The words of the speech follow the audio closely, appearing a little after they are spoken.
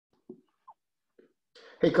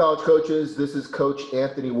Hey, college coaches. This is Coach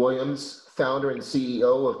Anthony Williams, founder and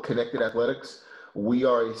CEO of Connected Athletics. We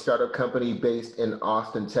are a startup company based in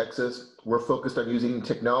Austin, Texas. We're focused on using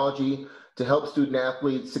technology to help student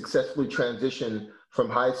athletes successfully transition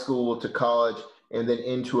from high school to college and then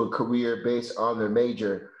into a career based on their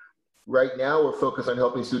major. Right now, we're focused on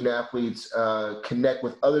helping student athletes connect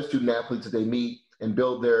with other student athletes that they meet and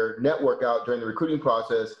build their network out during the recruiting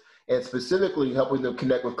process, and specifically helping them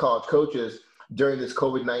connect with college coaches during this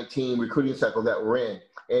COVID-19 recruiting cycle that we're in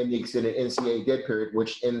and the extended NCAA dead period,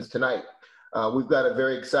 which ends tonight. We've got a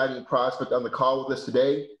very exciting prospect on the call with us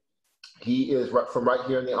today. He is from right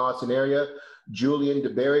here in the Austin area. Julian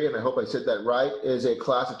Deberry, and I hope I said that right, is a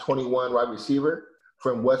class of 21 wide receiver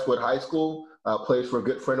from Westwood High School, plays for a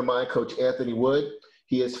good friend of mine, Coach Anthony Wood.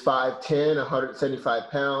 He is 5'10", 175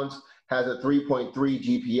 pounds, has a 3.3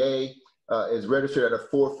 GPA, is registered at a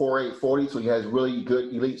 4.48 40, so he has really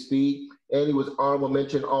good elite speed. And he was honorable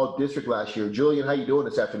mention all district last year. Julian, how you doing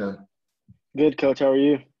this afternoon? Good, Coach. How are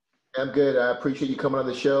you? I'm good. I appreciate you coming on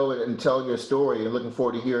the show and telling your story, and looking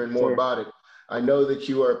forward to hearing more Sure. about it. I know that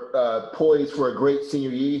you are poised for a great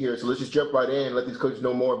senior year here, so let's just jump right in and let these coaches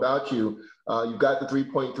know more about you. You've got the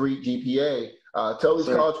 3.3 GPA. Tell these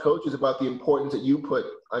Sure. college coaches about the importance that you put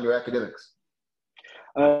on your academics.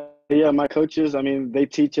 Yeah, my coaches, they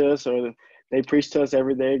teach us or they preach to us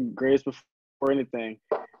every day, grades before anything.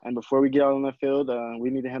 And before we get out on the field, we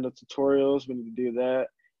need to handle tutorials. We need to do that,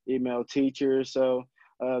 email teachers. So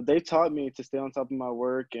they taught me to stay on top of my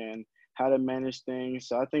work and how to manage things.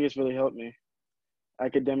 So I think it's really helped me.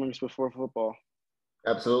 Academics before football.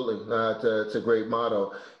 Absolutely. It's a great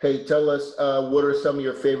motto. Hey, tell us what are some of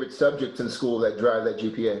your favorite subjects in school that drive that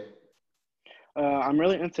GPA? I'm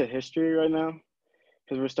really into history right now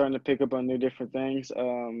because we're starting to pick up on new different things.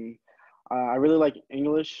 I really like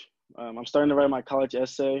English. I'm starting to write my college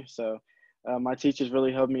essay, so my teachers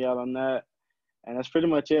really helped me out on that, and that's pretty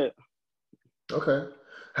much it. Okay.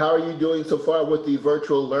 How are you doing so far with the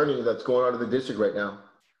virtual learning that's going on in the district right now?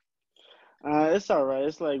 It's all right.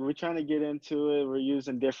 It's like we're trying to get into it. We're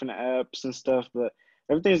using different apps and stuff, but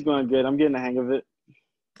everything's going good. I'm getting the hang of it.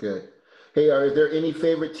 Good. Hey, are there any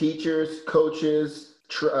favorite teachers, coaches,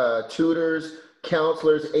 tutors,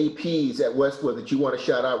 counselors, APs at Westwood that you want to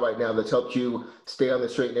shout out right now that's helped you stay on the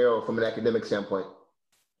straight and narrow from an academic standpoint?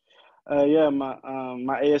 Yeah, my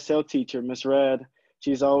ASL teacher, Miss Rad,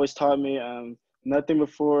 she's always taught me nothing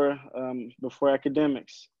before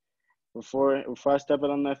academics. Before I step out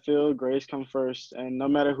on that field, grades come first. And no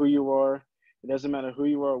matter who you are, it doesn't matter who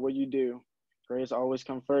you are or what you do, grades always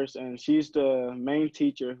come first. And she's the main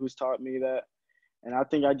teacher who's taught me that. And I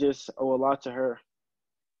think I just owe a lot to her.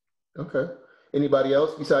 Okay. Anybody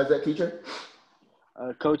else besides that teacher?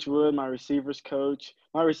 Coach Wood, my receivers coach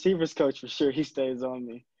for sure, he stays on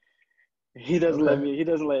me. Okay. He doesn't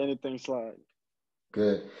let anything slide.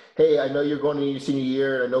 Good. Hey, I know you're going into your senior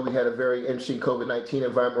year, and I know we had a very interesting COVID-19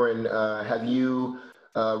 environment. Have you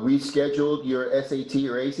rescheduled your SAT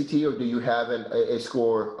or ACT, or do you have a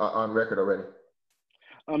score on record already?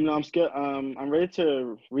 No, I'm scared. I'm ready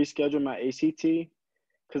to reschedule my ACT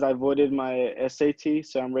because I voided my SAT,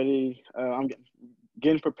 so I'm ready. I'm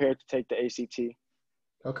getting prepared to take the ACT.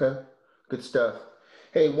 Okay, good stuff.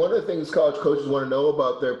 Hey, one of the things college coaches want to know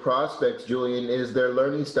about their prospects, Julian, is their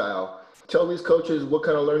learning style. Tell these coaches what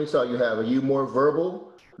kind of learning style you have. Are you more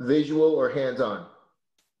verbal, visual, or hands-on?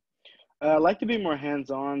 I like to be more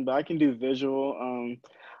hands-on, but I can do visual.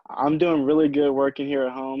 I'm doing really good working here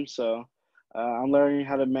at home, so I'm learning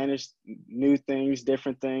how to manage new things,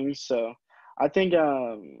 different things. So I think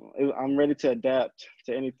I'm ready to adapt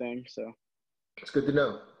to anything. So It's good to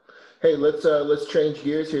know. Hey, let's change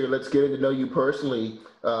gears here. Let's get to know you personally.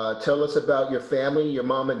 Tell us about your family, your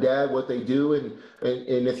mom and dad, what they do, and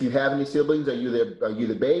if you have any siblings, are you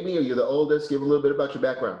the baby? Are you the oldest? Give a little bit about your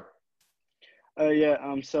background.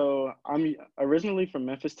 yeah. So I'm originally from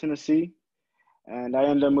Memphis, Tennessee, and I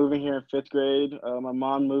ended up moving here in fifth grade. My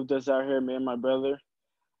mom moved us out here, me and my brother.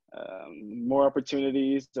 More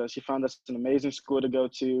opportunities. She found us an amazing school to go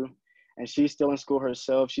to, and she's still in school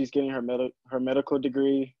herself. She's getting her medical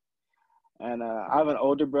degree. And I have an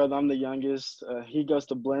older brother. I'm the youngest. He goes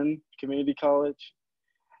to Blinn Community College,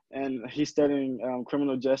 and he's studying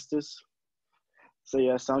criminal justice. So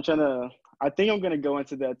yeah, so I think I'm gonna go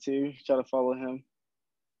into that too. Try to follow him.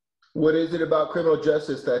 What is it about criminal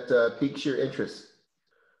justice that piques your interest?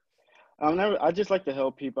 I just like to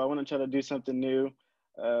help people. I want to try to do something new.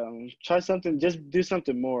 Try something. Just do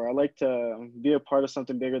something more. I like to be a part of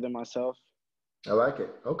something bigger than myself. I like it.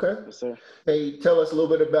 Okay. Yes, sir. Hey, tell us a little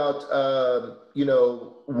bit about,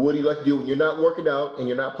 what do you like to do when you're not working out and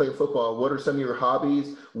you're not playing football? What are some of your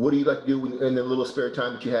hobbies? What do you like to do in the little spare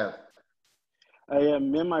time that you have? Yeah,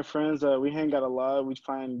 me and my friends, we hang out a lot. We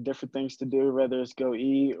find different things to do, whether it's go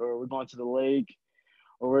eat or we're going to the lake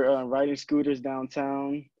or we're riding scooters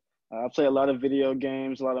downtown. I play a lot of video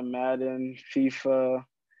games, a lot of Madden, FIFA.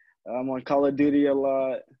 I'm on Call of Duty a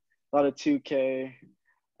lot of 2K.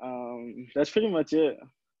 That's pretty much it.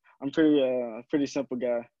 I'm pretty simple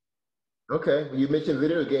guy. Okay. You mentioned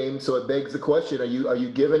video games, so it begs the question: are you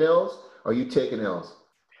giving L's? Or are you taking L's?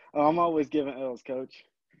 I'm always giving L's, coach.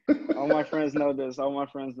 All my friends know this. All my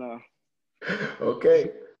friends know.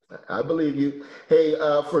 Okay. I believe you. Hey,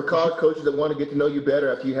 for college coaches that want to get to know you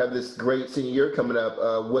better after you have this great senior year coming up,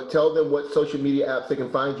 tell them what social media apps they can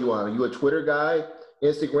find you on. Are you a Twitter guy,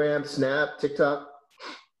 Instagram, Snap, TikTok?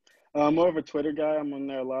 I'm more of a Twitter guy. I'm on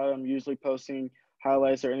there a lot. I'm usually posting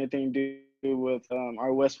highlights or anything to do with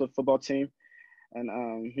our Westwood football team.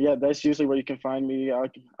 And yeah, that's usually where you can find me.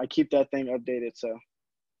 I keep that thing updated. So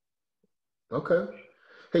Okay.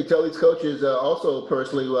 Hey, tell these coaches also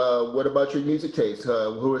personally, what about your music taste?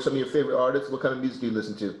 Who are some of your favorite artists? What kind of music do you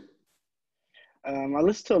listen to? I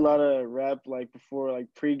listen to a lot of rap like before like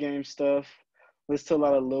pregame stuff. Listen to a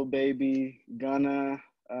lot of Lil Baby, Gunna,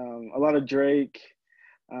 a lot of Drake,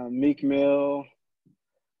 Meek Mill,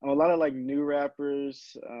 a lot of like new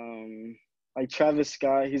rappers, like Travis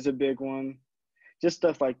Scott. He's a big one. Just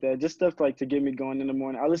stuff like that. Just stuff like to get me going in the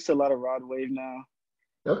morning. I listen to a lot of Rod Wave now.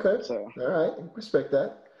 Okay. So All right. Respect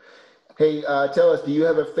that. Hey, tell us, do you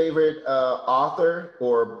have a favorite author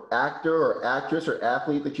or actor or actress or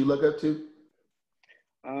athlete that you look up to?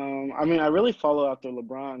 I mean, I really follow after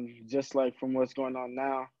LeBron, just like from what's going on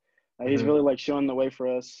now. He's Hmm. really like showing the way for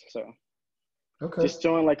us. So Okay. just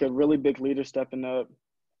showing like a really big leader stepping up.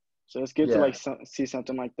 So it's good to Yeah. like see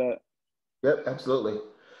something like that. Yep. Absolutely.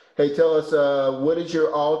 Hey, tell us, what is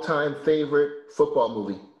your all-time favorite football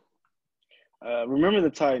movie? Remember the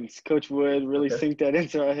Titans. Coach Wood really Okay. sink that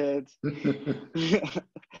into our heads.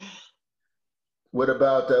 what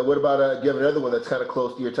about do you have another one that's kind of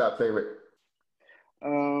close to your top favorite?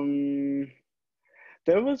 um,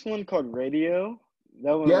 there was one called Radio.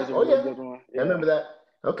 That one Yeah. was a Oh really yeah. good one. I Yeah, remember that.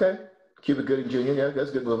 Okay. Cuba Gooding Jr. Yeah, that's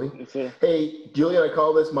a good movie. it's a Hey, Julian, I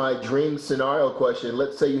call this my dream scenario question.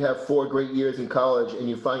 Let's say you have 4 great years in college and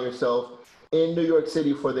you find yourself in New York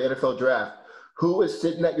City for the NFL draft. Who is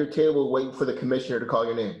sitting at your table waiting for the commissioner to call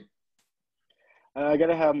your name? I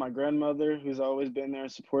gotta have my grandmother, who's always been there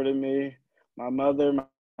and supported me, my mother,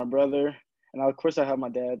 my brother, and of course I have my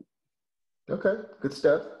dad. Okay, good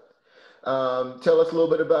stuff. Tell us a little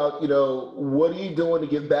bit about, what are you doing to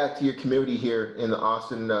give back to your community here in the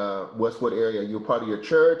Austin, Westwood area? Are you a part of your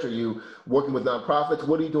church? Are you working with nonprofits?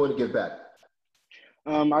 What are you doing to give back?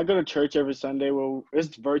 I go to church every Sunday. Well,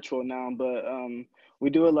 it's virtual now, but we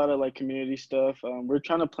do a lot of like community stuff. We're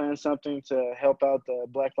trying to plan something to help out the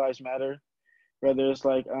Black Lives Matter, whether it's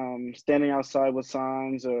like standing outside with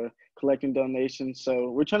signs or collecting donations. So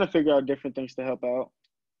we're trying to figure out different things to help out,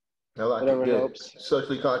 I like it. whatever Good. helps.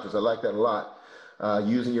 Socially conscious. I like that a lot.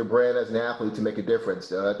 Using your brand as an athlete to make a difference.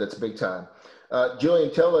 That's big time.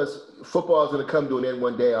 Julian, tell us, football is going to come to an end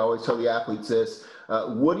one day. I always tell the athletes this.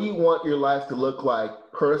 What do you want your life to look like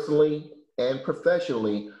personally and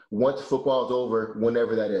professionally once football is over,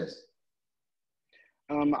 whenever that is?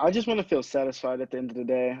 I just want to feel satisfied at the end of the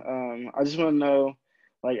day. I just want to know,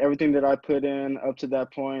 like everything that I put in up to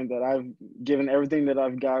that point, that I've given everything that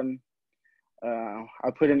I've gotten.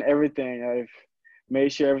 I put in everything. I've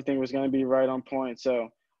made sure everything was going to be right on point. So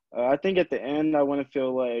I think at the end, I want to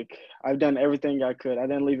feel like I've done everything I could. I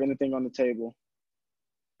didn't leave anything on the table.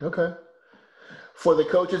 Okay. For the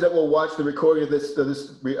coaches that will watch the recording of this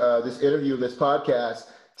interview, this podcast,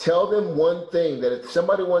 tell them one thing that if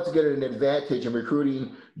somebody wants to get an advantage in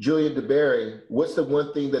recruiting Julian Deberry, what's the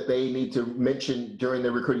one thing that they need to mention during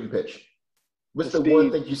their recruiting pitch? The What's the one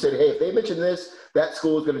speed, thing you said, hey, if they mention this, that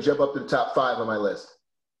school is going to jump up to the top 5 on my list?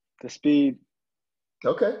 the speed,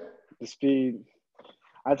 Okay. the speed.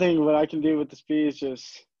 I think what I can do with the speed is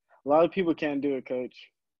just a lot of people can't do it, coach.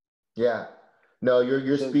 Yeah. No,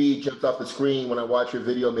 your So, speed jumps off the screen when I watch your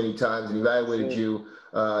video many times and evaluated so you.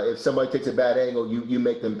 If somebody takes a bad angle, you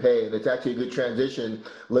make them pay. And it's actually a good transition.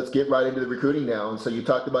 Let's get right into the recruiting now. And so you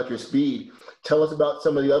talked about your speed. Tell us about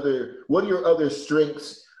what are your other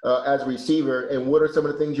strengths as a receiver, and what are some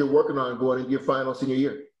of the things you're working on going into your final senior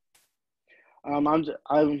year?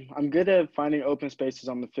 I'm good at finding open spaces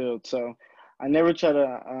on the field. So I never try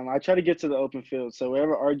to I try to get to the open field. So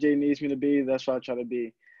wherever RJ needs me to be, that's where I try to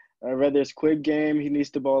be. Whether it's quick game, he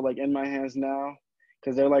needs the ball like in my hands now.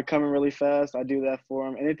 because they're like coming really fast. I do that for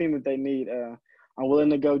them. Anything that they need, I'm willing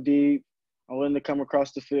to go deep. I'm willing to come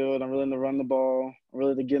across the field. I'm willing to run the ball. I'm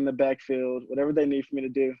willing to get in the backfield. Whatever they need for me to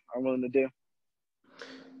do, I'm willing to do.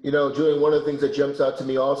 You know, Julian, one of the things that jumps out to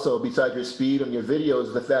me also, besides your speed on your videos,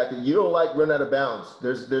 is the fact that you don't like run out of bounds.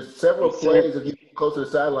 There's several Yes, sir. plays of you close to the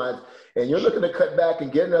sidelines, and you're looking to cut back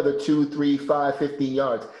and get another 2, 3, 5, 15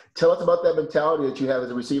 yards. Tell us about that mentality that you have as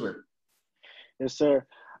a receiver. Yes, sir.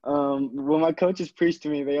 When my coaches preach to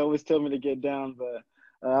me, they always tell me to get down, but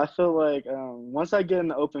I feel like once I get in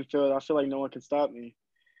the open field, I feel like no one can stop me.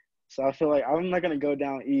 So I feel like I'm not going to go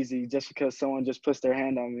down easy just because someone just puts their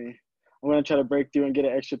hand on me. I'm going to try to break through and get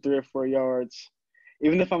an extra 3 or 4 yards.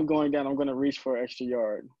 Even if I'm going down, I'm going to reach for an extra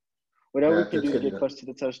yard. Whatever we Yeah, can that's do to good to get know. close to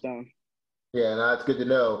the touchdown. Yeah, no, that's good to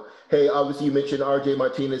know. Hey, obviously you mentioned RJ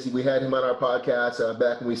Martinez. We had him on our podcast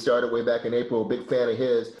back when we started way back in April. Big fan of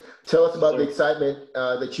his. Tell us Yes, about the sir. excitement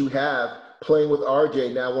that you have playing with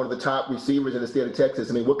RJ, now one of the top receivers in the state of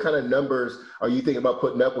Texas. I mean, what kind of numbers are you thinking about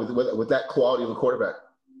putting up with that quality of a quarterback?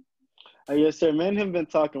 Yes, sir. Me and him been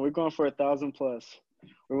talking. We're going for 1,000 plus.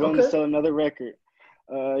 We're willing to Okay. set another record.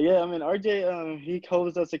 Yeah, I mean, RJ, he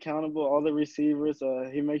holds us accountable, all the receivers.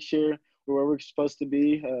 He makes sure we're where we're supposed to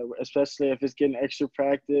be, especially if it's getting extra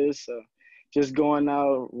practice, just going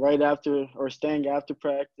out right after or staying after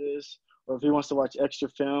practice, or if he wants to watch extra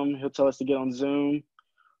film, he'll tell us to get on Zoom,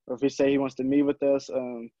 or if he say he wants to meet with us.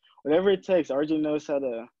 Whatever it takes, RJ knows how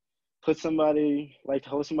to put somebody, like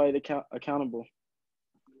hold somebody accountable.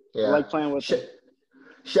 I Yeah. like playing with him.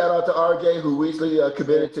 Shout out to RJ, who recently Yes, sir.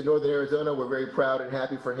 committed to Northern Arizona. We're very proud and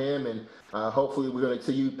happy for him. And hopefully we're going to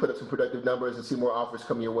see you put up some productive numbers and see more offers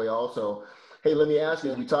come your way also. Hey, let me Yes, ask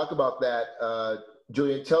you, as sir. we talk about that,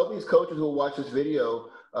 Julian, tell these coaches who will watch this video,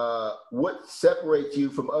 what separates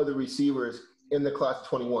you from other receivers in the class of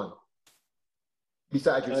 21,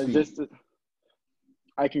 besides your speed? Just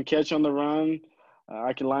I can catch on the run.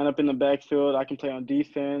 I can line up in the backfield. I can play on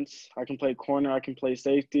defense. I can play corner. I can play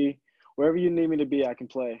safety. Wherever you need me to be, I can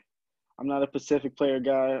play. I'm not a Pacific player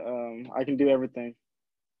guy. I can do everything.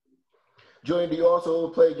 Julian, do you also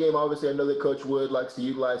play a game? Obviously, I know that Coach Wood likes to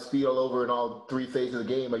utilize speed all over in all three phases of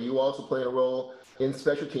the game. Are you also playing a role in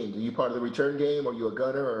special teams? Are you part of the return game? Are you a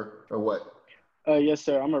gunner or what? Yes,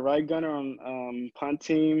 sir. I'm a right gunner on punt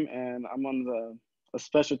team, and I'm on the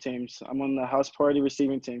special teams. I'm on the house party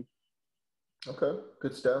receiving team. Okay,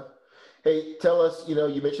 good stuff. Hey, tell us, you know,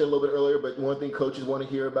 you mentioned a little bit earlier, but one thing coaches want to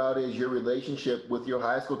hear about is your relationship with your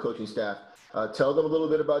high school coaching staff. Tell them a little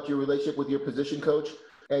bit about your relationship with your position coach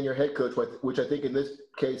and your head coach, which I think in this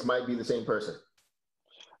case might be the same person.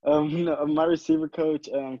 No, my receiver coach,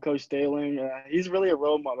 Coach Daling, he's really a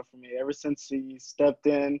role model for me. Ever since he stepped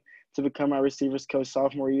in to become my receivers coach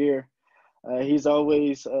sophomore year, he's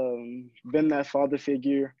always been that father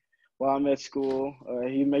figure while I'm at school.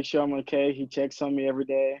 He makes sure I'm okay. He checks on me every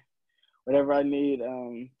day, whatever I need.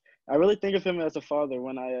 I really think of him as a father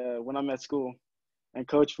when I'm at school. And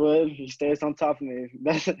Coach Wood, he stays on top of me.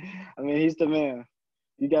 I mean, he's the man.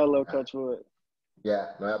 You gotta love Coach Wood.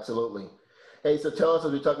 Yeah, no, absolutely. Hey, so tell us,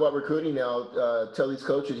 as we talk about recruiting now, tell these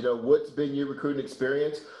coaches, you know, what's been your recruiting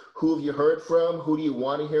experience? Who have you heard from? Who do you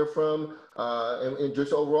want to hear from? And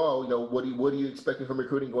just overall, you know, what are you expecting from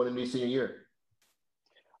recruiting going into your senior year?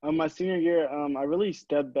 My senior year, I really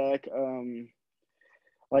stepped back.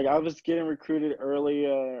 Like I was getting recruited early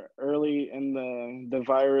in the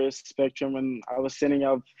virus spectrum, and I was sending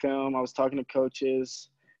out film. I was talking to coaches.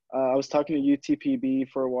 I was talking to UTPB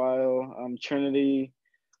for a while, Trinity,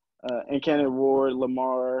 Enchanted Ward,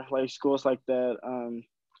 Lamar, like schools like that.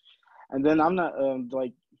 And then I'm not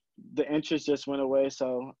like the interest just went away,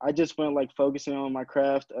 so I just went like focusing on my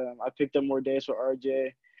craft. I picked up more days for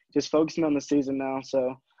RJ, just focusing on the season now.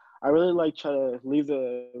 So I really like try to leave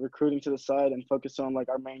the recruiting to the side and focus on like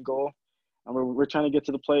our main goal. And we're trying to get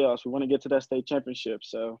to the playoffs. We want to get to that state championship.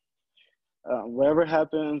 So whatever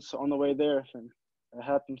happens on the way there, it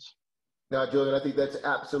happens. Now, Julian, I think that's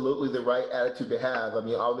absolutely the right attitude to have. I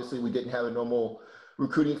mean, obviously, we didn't have a normal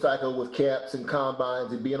recruiting cycle with camps and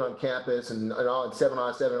combines and being on campus and all and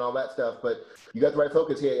 7-on-7 and all that stuff. But you got the right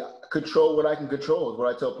focus. Hey, control what I can control is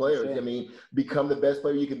what I tell players. I mean, become the best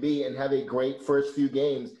player you can be and have a great first few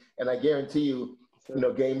games. And I guarantee you, you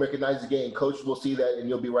know, game recognizes game. Coaches will see that, and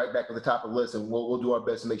you'll be right back at the top of the list. And we'll do our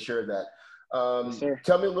best to make sure of that.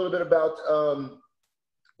 Tell me a little bit about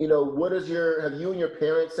you know, have you and your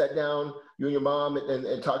parents sat down, you and your mom,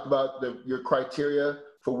 and talked about your criteria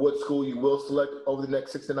for what school you will select over the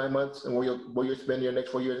next 6 to 9 months and where you'll spend your next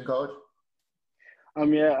 4 years in college?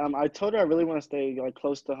 I told her I really want to stay like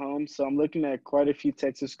close to home, so I'm looking at quite a few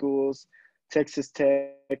Texas schools, Texas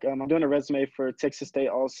Tech. I'm doing a resume for Texas State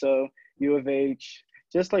also, U of H.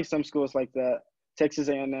 just like some schools like that, Texas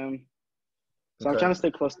A&M. So I'm trying Okay. to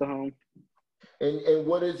stay close to home. And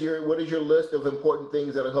what is your list of important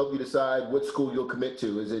things that'll help you decide what school you'll commit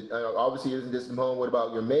to? Is it obviously isn't this from home? What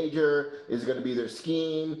about your major? Is it going to be their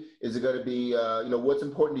scheme? Is it going to be what's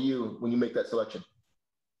important to you when you make that selection?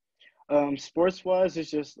 Sports wise,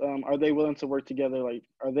 it's just are they willing to work together? Like,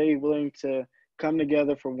 are they willing to come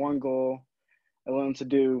together for one goal and willing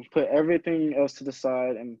to put everything else to the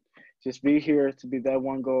side and just be here to be that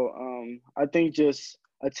one goal? I think just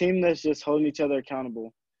a team that's just holding each other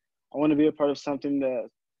accountable. I want to be a part of something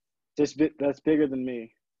that's bigger than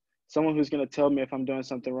me. Someone who's going to tell me if I'm doing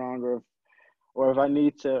something wrong or if I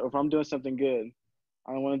need to, or if I'm doing something good.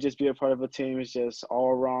 I don't want to just be a part of a team that's just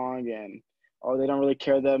all wrong and they don't really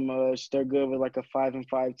care that much. They're good with like a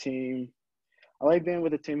 5-5 team. I like being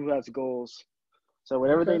with a team who has goals. So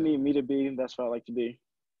whatever they Okay. need me to be, that's what I like to be.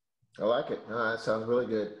 I like it. That sounds really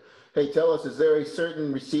good. Hey, tell us, is there a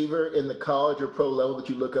certain receiver in the college or pro level that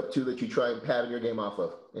you look up to that you try and pattern your game off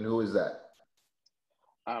of? And who is that?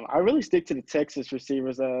 I really stick to the Texas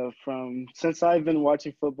receivers. From since I've been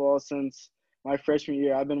watching football since my freshman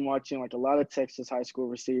year, I've been watching like a lot of Texas high school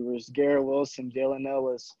receivers: Garrett Wilson, Jalen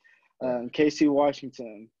Ellis, Yeah. Casey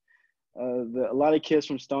Washington, a lot of kids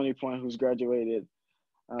from Stony Point who's graduated.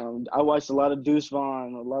 I watched a lot of Deuce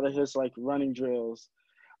Vaughn, a lot of his like running drills.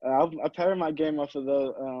 I pattern my game after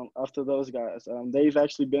those guys. They've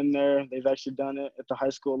actually been there. They've actually done it at the high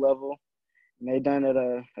school level, and they've done it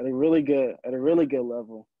at a really good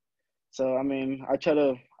level. So I mean, I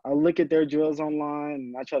look at their drills online,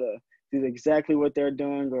 and I try to do exactly what they're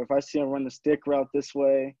doing. Or if I see them run the stick route this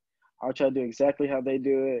way, I'll try to do exactly how they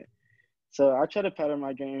do it. So I try to pattern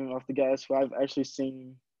my game off the guys who I've actually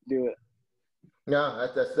seen do it. No,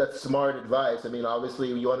 that's smart advice. I mean,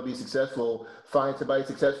 obviously, when you want to be successful, find somebody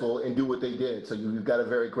successful and do what they did. So you've got a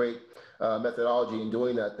very great methodology in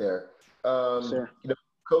doing that there. Sure.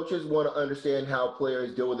 Coaches want to understand how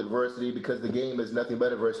players deal with adversity because the game is nothing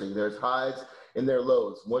but adversity. There's highs and there are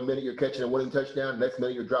lows. 1 minute you're catching a winning touchdown, next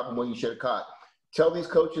minute you're dropping one you should have caught. Tell these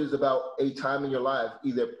coaches about a time in your life,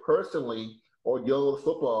 either personally or dealing with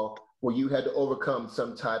football, where you had to overcome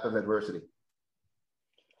some type of adversity.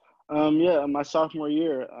 Yeah, my sophomore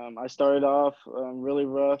year, I started off really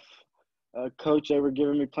rough. Coach, they were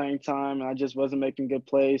giving me playing time, and I just wasn't making good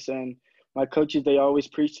plays. And my coaches, they always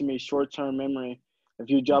preach to me short-term memory. If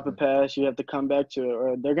you drop a Mm-hmm. pass, you have to come back to it,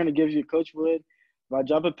 or they're going to give you. Coach Wood, if I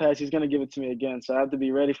drop a pass, he's going to give it to me again. So I have to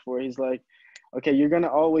be ready for it. He's like, okay, you're going to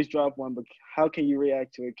always drop one, but how can you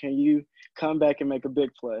react to it? Can you come back and make a big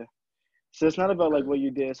play? So it's not about like Good. what you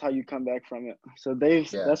did; it's how you come back from it. So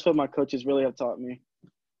Yeah. that's what my coaches really have taught me.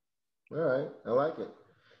 All right. I like it.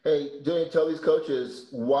 Hey, Julian, tell these coaches,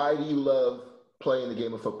 why do you love playing the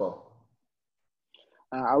game of football?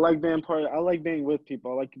 I like being with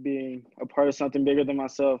people. I like being a part of something bigger than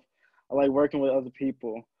myself. I like working with other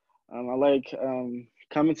people. I like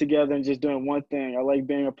coming together and just doing one thing. I like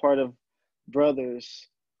being a part of brothers.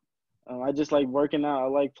 I just like working out. I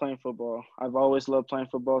like playing football. I've always loved playing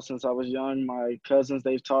football since I was young. My cousins,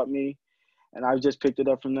 they've taught me, and I've just picked it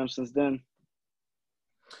up from them since then.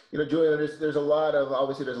 Julian, there's a lot of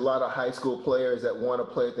obviously there's a lot of high school players that want to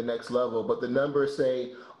play at the next level, but the numbers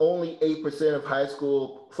say only 8% of high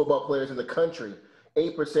school football players in the country,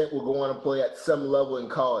 8% will go on and play at some level in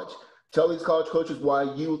college. Tell these college coaches why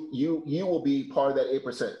you will be part of that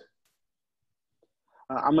 8%.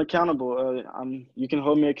 I'm accountable. You can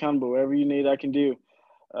hold me accountable. Whatever you need, I can do.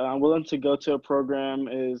 I'm willing to go to a program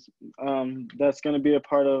is that's going to be a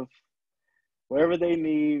part of wherever they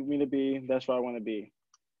need me to be. That's where I want to be.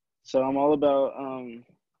 So I'm all about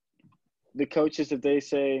the coaches. If they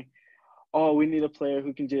say, "Oh, we need a player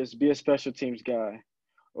who can just be a special teams guy,"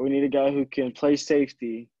 or "We need a guy who can play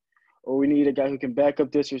safety," or "We need a guy who can back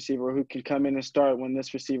up this receiver, or who can come in and start when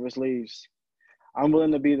this receiver leaves." I'm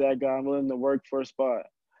willing to be that guy. I'm willing to work for a spot.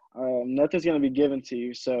 Nothing's going to be given to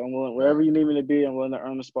you, so I'm willing Right. wherever you need me to be. I'm willing to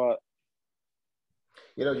earn a spot.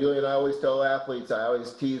 Julian, I always tell athletes, I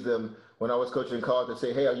always tease them when I was coaching in college to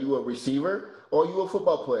say, hey, are you a receiver or are you a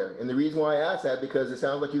football player? And the reason why I ask that, because it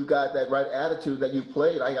sounds like you've got that right attitude that you've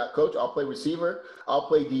played. I got coach, I'll play receiver, I'll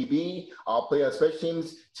play DB, I'll play on special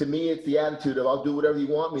teams. To me, it's the attitude of I'll do whatever you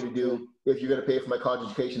want me to Yeah. do if you're going to pay for my college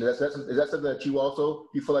education. Is that something that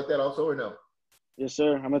you feel like that also or no? Yes,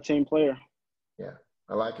 sir. I'm a team player. Yeah,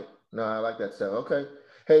 I like it. No, I like that stuff. Okay.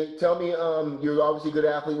 Hey, tell me, you're obviously a good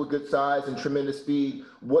athlete with good size and tremendous speed.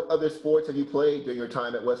 What other sports have you played during your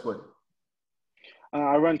time at Westwood?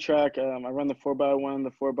 I run track. I run the 4x1,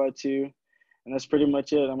 the 4x2, and that's pretty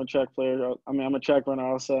much it. I'm a track player. I'm a track runner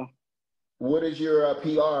also. What is your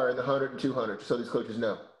PR in the 100 and 200, so these coaches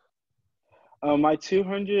know? My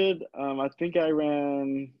 200, I think I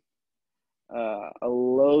ran a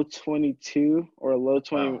low 22 or a low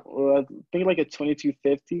 20, Wow. or I think like a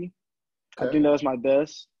 22:50. I Okay. think that was my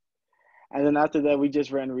best. And then after that, we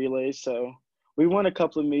just ran relays. So we won a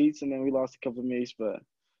couple of meets and then we lost a couple of meets, but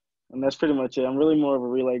and that's pretty much it. I'm really more of a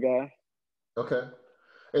relay guy. Okay.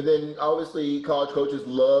 And then obviously college coaches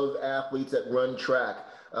love athletes that run track.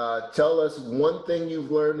 Tell us one thing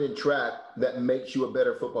you've learned in track that makes you a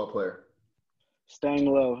better football player. Staying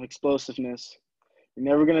low, explosiveness. You're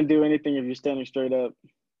never gonna do anything if you're standing straight up.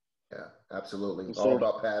 Yeah, absolutely. Yes, All sir.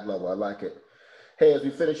 about pad level. I like it. Hey, as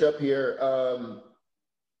we finish up here,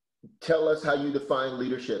 tell us how you define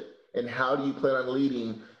leadership and how do you plan on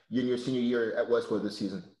leading in your senior year at Westwood this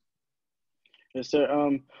season? Yes,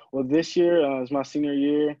 sir. Well, this year is my senior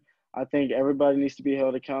year. I think everybody needs to be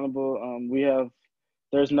held accountable.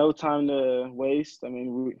 There's no time to waste. I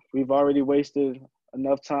mean, we've already wasted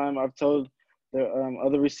enough time. I've told the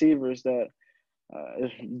other receivers that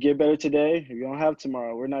if you get better today, you don't have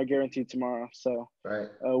tomorrow. We're not guaranteed tomorrow. So Right.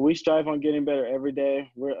 we strive on getting better every day.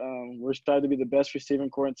 We're striving to be the best receiving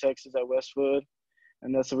corps in Texas at Westwood,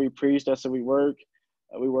 and that's what we preach. That's what we work.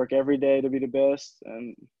 We work every day to be the best,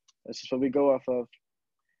 and that's just what we go off of.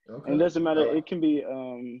 And Okay. it doesn't matter. It can be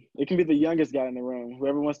the youngest guy in the room.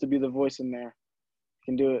 Whoever wants to be the voice in there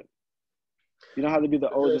can do it. You don't have to be the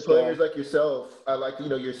And oldest players guy. like yourself, I like,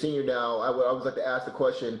 you're a senior now. I would always like to ask the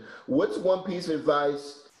question, what's one piece of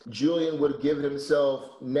advice Julian would have given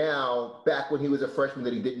himself now back when he was a freshman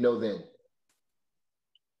that he didn't know then?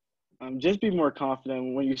 Just be more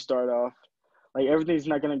confident when you start off. Like everything's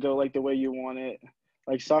not gonna go like the way you want it.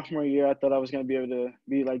 Like sophomore year, I thought I was gonna be able to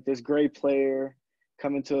be like this great player,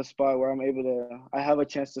 come into a spot where I have a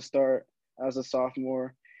chance to start as a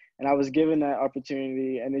sophomore, and I was given that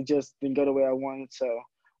opportunity, and it just didn't go the way I wanted. So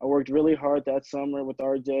I worked really hard that summer with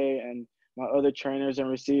RJ and my other trainers and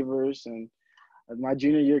receivers, and my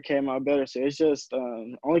junior year came out better. So it's just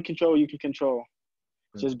only control what you can control.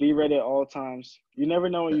 Just be ready at all times. You never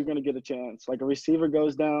know when you're going to get a chance. Like a receiver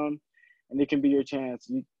goes down, and it can be your chance.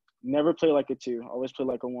 You never play like a two. Always play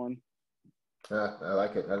like a one. I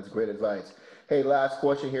like it. That's great advice. Hey, last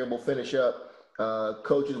question here, and we'll finish up.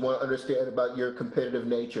 Coaches want to understand about your competitive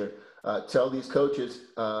nature. Tell these coaches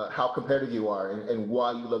how competitive you are and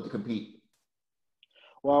why you love to compete.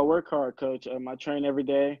 Well, I work hard, coach. I train every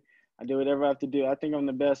day. I do whatever I have to do. I think I'm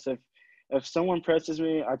the best. If someone presses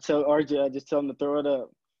me, I tell RJ. I just tell him to throw it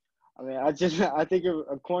up. I mean, I think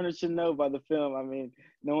a corner should know by the film. I mean,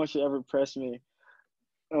 no one should ever press me.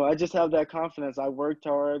 No, I just have that confidence. I worked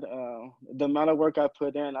hard. The amount of work I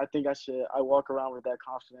put in, I think I walk around with that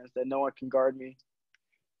confidence that no one can guard me.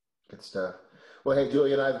 Good stuff. Well, hey,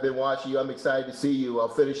 Julian, I've been watching you. I'm excited to see you. I'll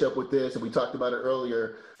finish up with this, and we talked about it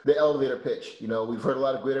earlier, the elevator pitch. We've heard a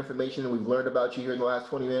lot of great information, and we've learned about you here in the last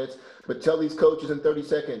 20 minutes. But tell these coaches in 30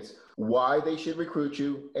 seconds why they should recruit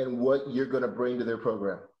you and what you're going to bring to their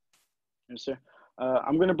program. Yes, sir.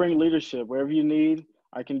 I'm going to bring leadership. Wherever you need,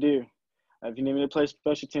 I can do. If you need me to play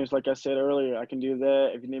special teams, like I said earlier, I can do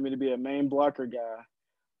that. If you need me to be a main blocker guy,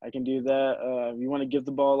 I can do that. If you want to give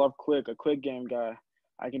the ball up quick, a quick game guy,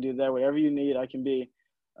 I can do that. Whatever you need, I can be.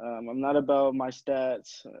 I'm not about my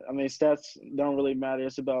stats. I mean, stats don't really matter.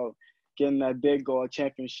 It's about getting that big goal, a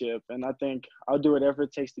championship. And I think I'll do whatever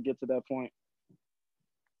it takes to get to that point.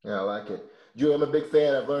 Yeah, I like it. Julian, I'm a big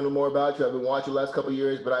fan. I've learned more about you. I've been watching the last couple of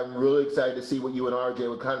years, but I'm really excited to see what you and RJ,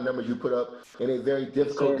 what kind of numbers you put up in a very Yes,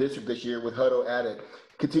 difficult sir. district this year with Hutto at it.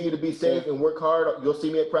 Continue to be Yes, safe sir. and work hard. You'll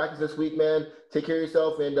see me at practice this week, man. Take care of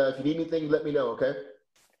yourself, and if you need anything, let me know, okay?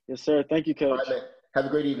 Yes, sir. Thank you, All right, Coach. man. Have a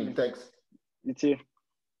great evening. Thanks. You too.